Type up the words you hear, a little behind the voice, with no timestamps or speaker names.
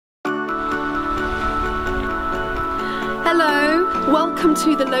Hello, welcome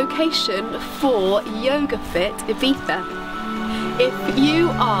to the location for YogaFit Ibiza. If you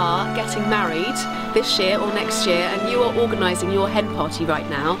are getting married this year or next year and you are organising your hen party right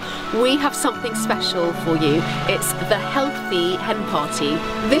now, we have something special for you. It's the Healthy Hen Party.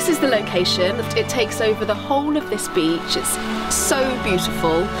 This is the location. It takes over the whole of this beach. It's so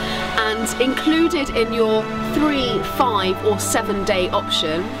beautiful, and included in your 3, 5 or 7 day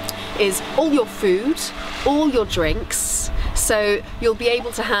option is all your food, all your drinks. So you'll be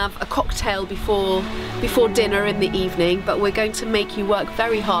able to have a cocktail before dinner in the evening, but we're going to make you work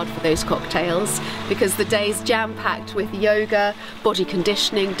very hard for those cocktails because the day's jam-packed with yoga, body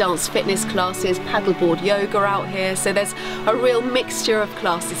conditioning, dance fitness classes, paddleboard yoga out here. So there's a real mixture of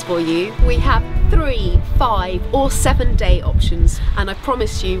classes for you. We have 3, 5 or 7 day options, and I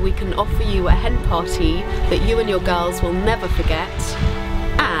promise you we can offer you a hen party that you and your girls will never forget,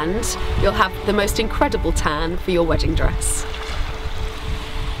 and you'll have the most incredible tan for your wedding dress.